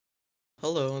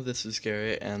Hello, this is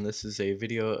Garrett, and this is a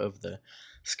video of the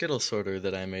Skittle sorter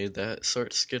that I made that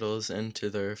sorts Skittles into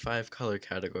their 5 color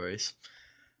categories.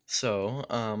 So,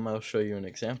 I'll show you an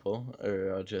example,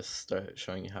 or I'll just start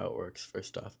showing you how it works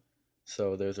first off.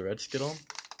 So there's a red Skittle,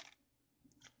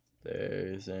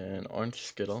 there's an orange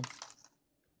Skittle,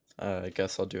 I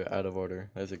guess I'll do it out of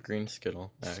order. There's a green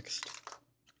Skittle next,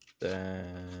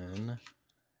 then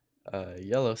a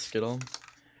yellow Skittle,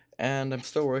 and I'm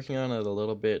still working on it a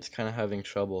little bit. It's kind of having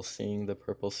trouble seeing the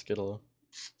purple Skittle.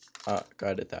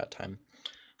 Got it that time.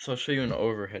 So I'll show you an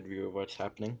overhead view of what's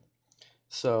happening.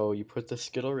 So you put the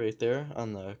Skittle right there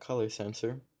on the color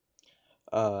sensor.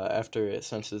 After it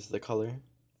senses the color,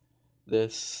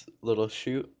 this little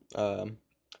chute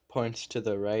points to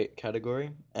the right category,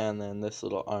 and then this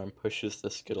little arm pushes the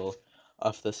Skittle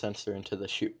off the sensor into the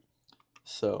chute.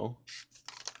 So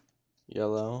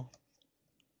yellow,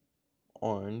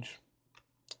 orange,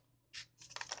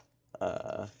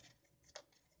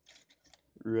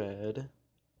 red,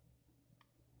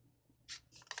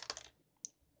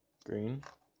 green,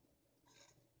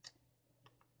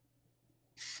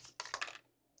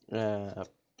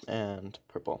 and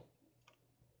purple.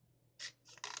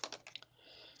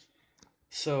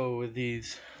 So the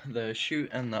chute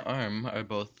and the arm are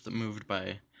both moved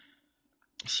by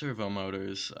servo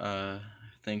motors,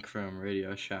 think from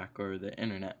Radio Shack or the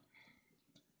internet.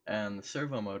 And the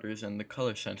servo motors and the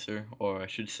color sensor, or I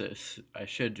should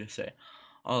just say,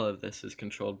 all of this is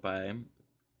controlled by an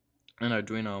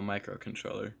Arduino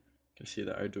microcontroller. You can see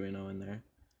the Arduino in there.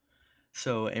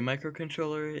 So a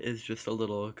microcontroller is just a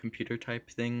little computer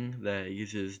type thing that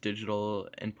uses digital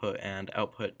input and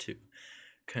output to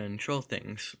control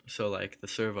things, so like the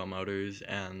servo motors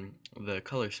and the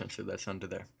color sensor that's under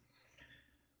there.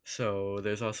 So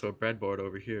there's also a breadboard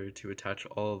over here to attach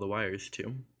all the wires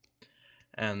to,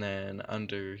 and then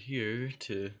under here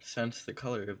to sense the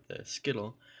color of the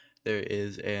Skittle there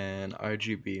is an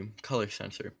RGB color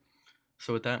sensor.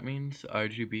 So what that means,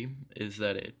 RGB, is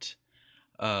that it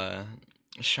uh,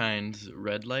 shines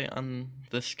red light on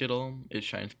the Skittle, it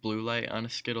shines blue light on a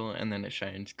Skittle, and then it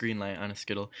shines green light on a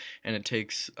Skittle, and it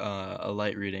takes a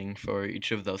light reading for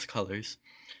each of those colors.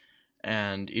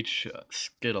 And each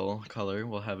Skittle color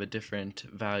will have a different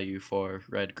value for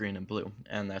red, green, and blue,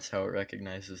 and that's how it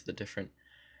recognizes the different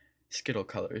Skittle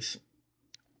colors.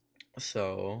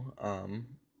 So,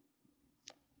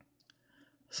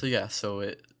 so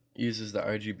it uses the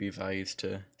RGB values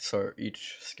to sort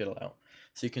each Skittle out.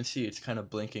 So you can see it's kind of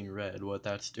blinking red. What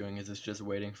that's doing is it's just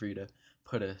waiting for you to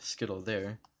put a Skittle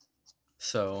there.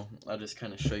 So I'll just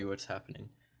kind of show you what's happening.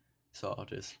 So I'll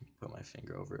just put my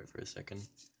finger over it for a second. You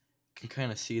can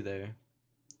kind of see there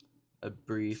a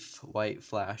brief white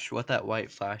flash. What that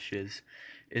white flash is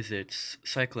it's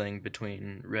cycling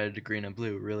between red, green, and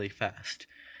blue really fast.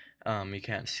 You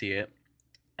can't see it,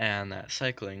 and that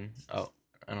cycling, oh,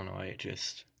 I don't know why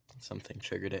something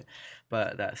triggered it,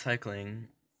 but that cycling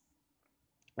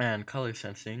and color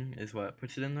sensing is what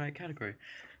puts it in the right category.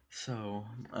 So,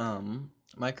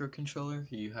 microcontroller,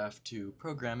 you have to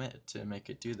program it to make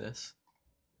it do this.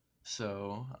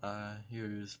 So,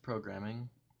 here's programming.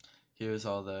 Here's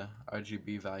all the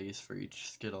RGB values for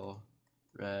each Skittle: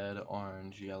 red,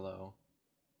 orange, yellow,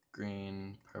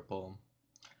 green, purple,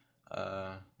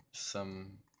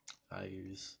 some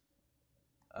values,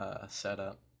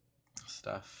 setup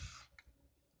stuff,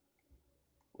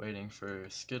 waiting for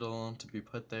Skittle to be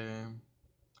put there,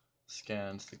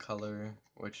 scans the color,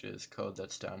 which is code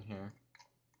that's down here.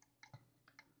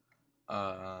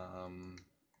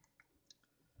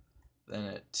 Then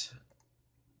it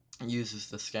uses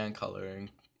the scan color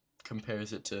and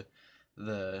compares it to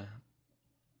the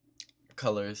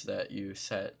colors that you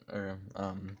set, or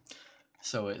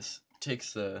so it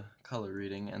takes the color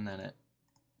reading and then it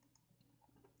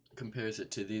compares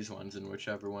it to these ones, and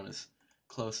whichever one is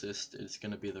closest is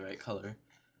going to be the right color.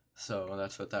 So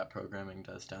that's what that programming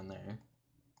does down there.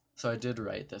 So I did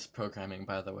write this programming,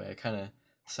 by the way. I kind of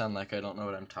sound like I don't know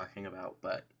what I'm talking about,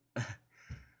 but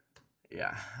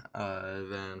yeah.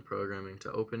 Then programming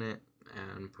to open it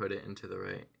and put it into the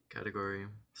right category,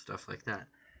 stuff like that.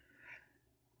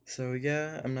 So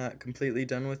yeah, I'm not completely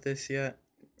done with this yet.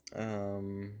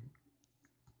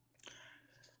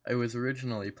 I was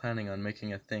originally planning on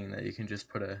making a thing that you can just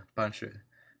put a bunch of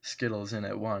Skittles in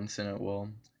at once and it will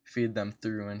feed them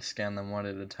through and scan them one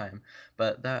at a time,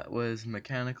 but that was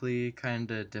mechanically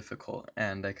kinda difficult,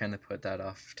 and I kinda put that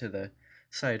off to the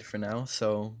side for now.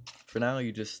 So for now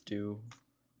you just do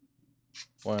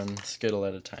one Skittle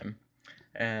at a time.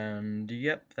 And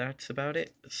yep, that's about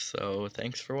it. So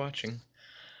thanks for watching.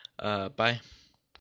 Bye.